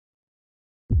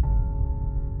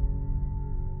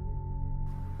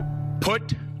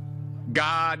Put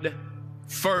God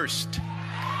first.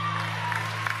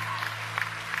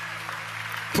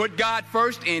 Put God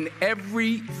first in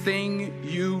everything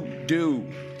you do.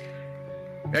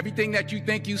 Everything that you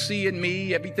think you see in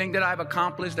me, everything that I've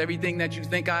accomplished, everything that you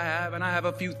think I have, and I have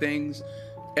a few things,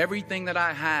 everything that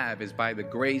I have is by the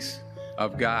grace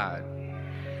of God.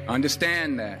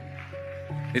 Understand that.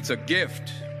 It's a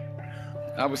gift.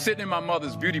 I was sitting in my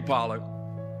mother's beauty parlor,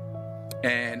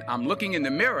 and I'm looking in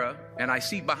the mirror, and I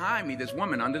see behind me this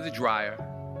woman under the dryer.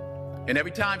 And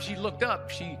every time I looked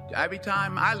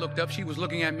up, she was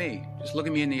looking at me, just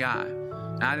looking me in the eye.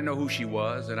 And I didn't know who she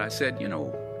was, and I said,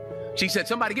 she said,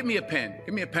 somebody give me a pen,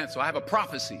 give me a pencil. I have a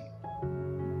prophecy.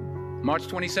 March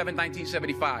 27,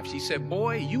 1975. She said,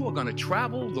 boy, you are going to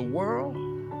travel the world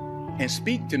and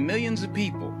speak to millions of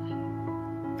people.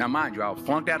 Now, mind you, I was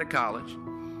flunked out of college.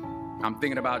 I'm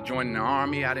thinking about joining the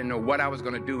army. I didn't know what I was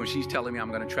going to do, and she's telling me I'm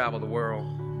going to travel the world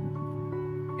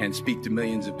and speak to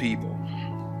millions of people.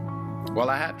 Well,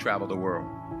 I have traveled the world,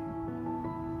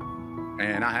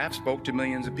 and I have spoke to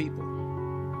millions of people.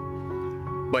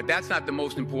 But that's not the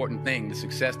most important thing, the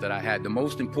success that I had. The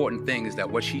most important thing is that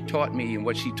what she taught me and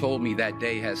what she told me that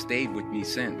day has stayed with me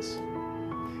since.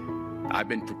 I've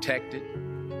been protected.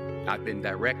 I've been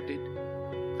directed.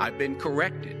 I've been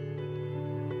corrected.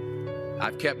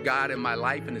 I've kept God in my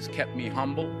life, and it's kept me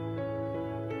humble.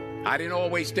 I didn't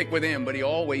always stick with him, but he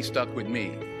always stuck with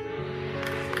me.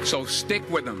 So stick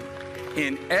with him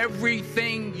in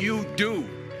everything you do.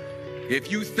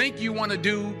 If you think you want to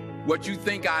do what you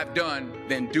think I've done,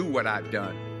 then do what I've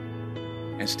done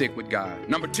and stick with God.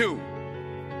 Number 2,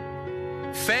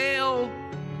 fail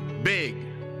big.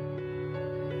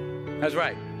 That's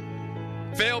right.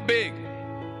 Fail big.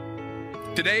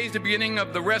 Today's the beginning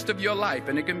of the rest of your life,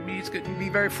 and it can be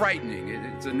very frightening.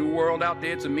 It's a new world out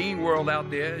there. It's a mean world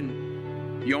out there,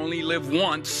 and you only live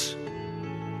once.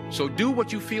 So do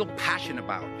what you feel passionate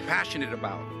about.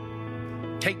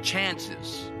 Take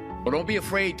chances, but don't be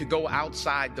afraid to go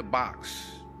outside the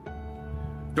box.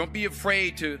 Don't be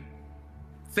afraid to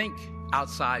think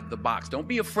outside the box. Don't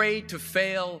be afraid to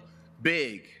fail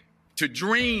big, to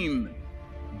dream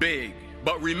big.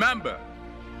 But remember,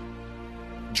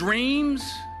 dreams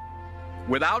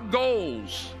without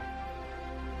goals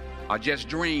are just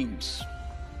dreams,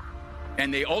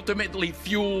 and they ultimately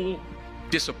fuel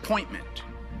disappointment.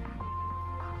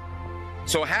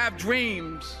 So have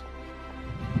dreams,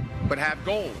 but have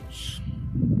goals.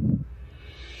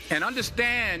 And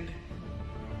understand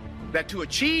that to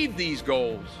achieve these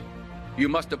goals, you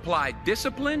must apply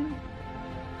discipline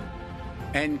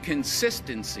and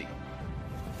consistency.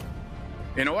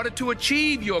 In order to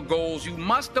achieve your goals, you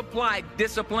must apply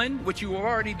discipline, which you have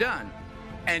already done,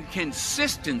 and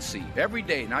consistency every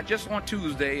day, not just on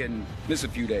Tuesday and miss a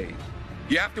few days.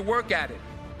 You have to work at it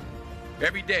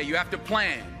every day. You have to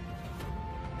plan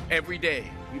every day.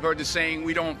 You've heard the saying,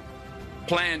 we don't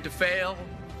plan to fail,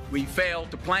 we fail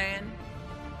to plan.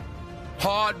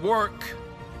 Hard work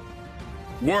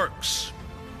works.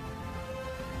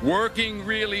 Working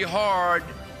really hard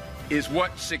is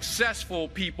what successful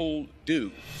people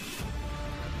do.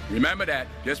 Remember that.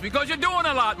 Just because you're doing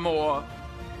a lot more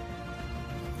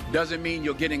doesn't mean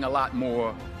you're getting a lot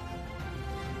more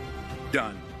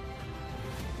done.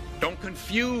 Don't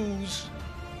confuse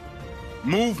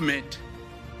movement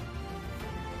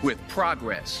with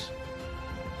progress.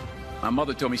 My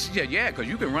mother told me, she said, yeah, because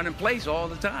you can run in place all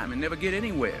the time and never get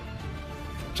anywhere.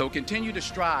 So continue to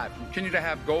strive, continue to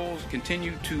have goals,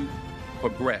 continue to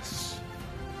progress.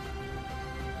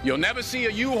 You'll never see a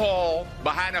U-Haul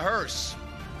behind a hearse.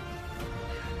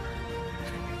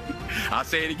 I'll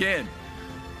say it again.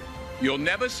 You'll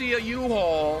never see a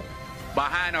U-Haul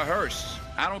behind a hearse.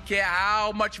 I don't care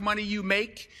how much money you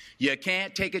make, you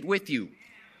can't take it with you.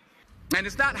 And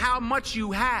it's not how much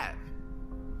you have.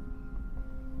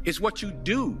 It's what you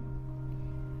do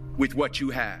with what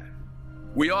you have.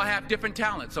 We all have different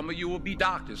talents. Some of you will be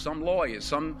doctors, some lawyers,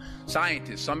 some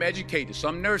scientists, some educators,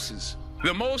 some nurses.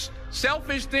 The most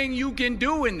selfish thing you can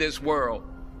do in this world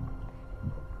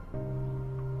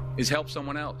is help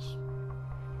someone else.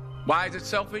 Why is it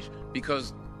selfish?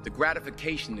 Because the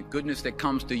gratification, the goodness that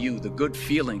comes to you, the good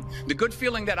feeling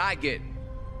that I get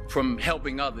from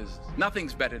helping others,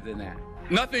 nothing's better than that.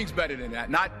 Nothing's better than that.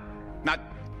 Not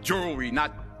jewelry,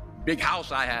 not big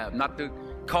house I have, not the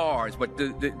cars, but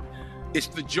it's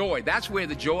the joy. That's where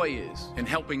the joy is, in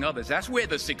helping others. That's where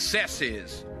the success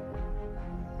is,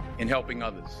 in helping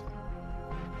others.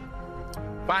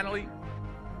 Finally,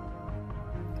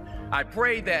 I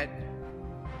pray that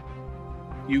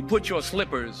you put your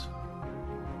slippers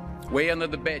way under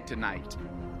the bed tonight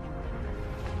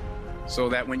so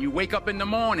that when you wake up in the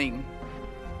morning,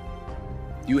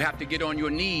 you have to get on your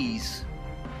knees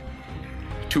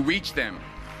to reach them.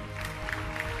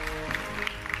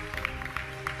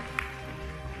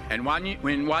 And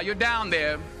while you're down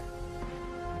there,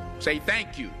 say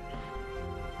thank you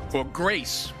for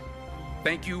grace.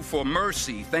 Thank you for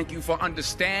mercy. Thank you for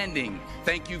understanding.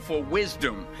 Thank you for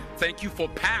wisdom. Thank you for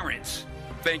parents.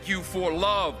 Thank you for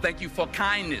love. Thank you for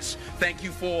kindness. Thank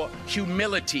you for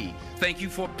humility. Thank you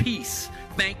for peace.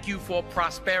 Thank you for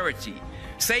prosperity.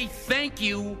 Say thank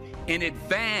you in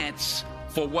advance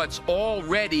for what's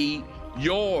already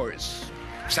yours.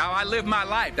 It's how I live my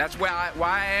life. That's why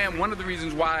I am, one of the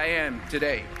reasons why I am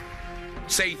today.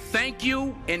 Say thank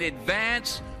you in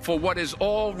advance for what is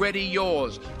already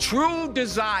yours. True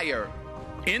desire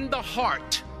in the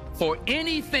heart for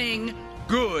anything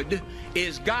good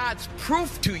is God's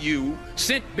proof to you,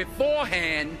 sent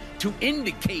beforehand to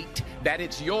indicate that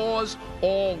it's yours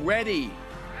already.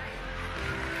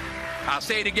 I'll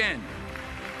say it again.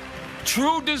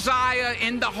 True desire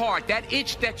in the heart, that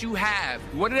itch that you have,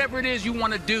 whatever it is you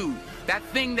want to do, that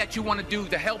thing that you want to do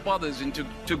to help others and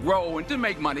to grow and to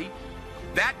make money,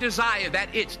 that desire,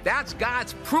 that itch, that's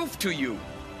God's proof to you,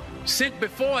 sent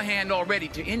beforehand already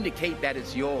to indicate that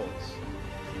it's yours.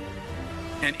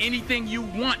 And anything you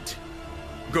want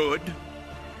good,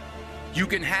 you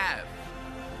can have.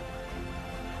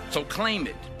 So claim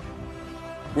it.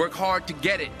 Work hard to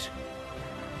get it.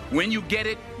 When you get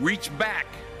it, reach back.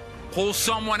 Pull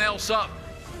someone else up.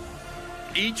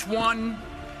 Each one,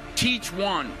 teach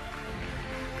one.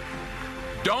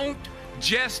 Don't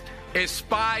just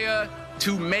aspire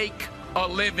to make a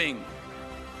living.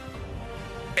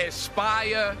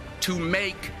 Aspire to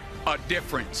make a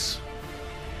difference.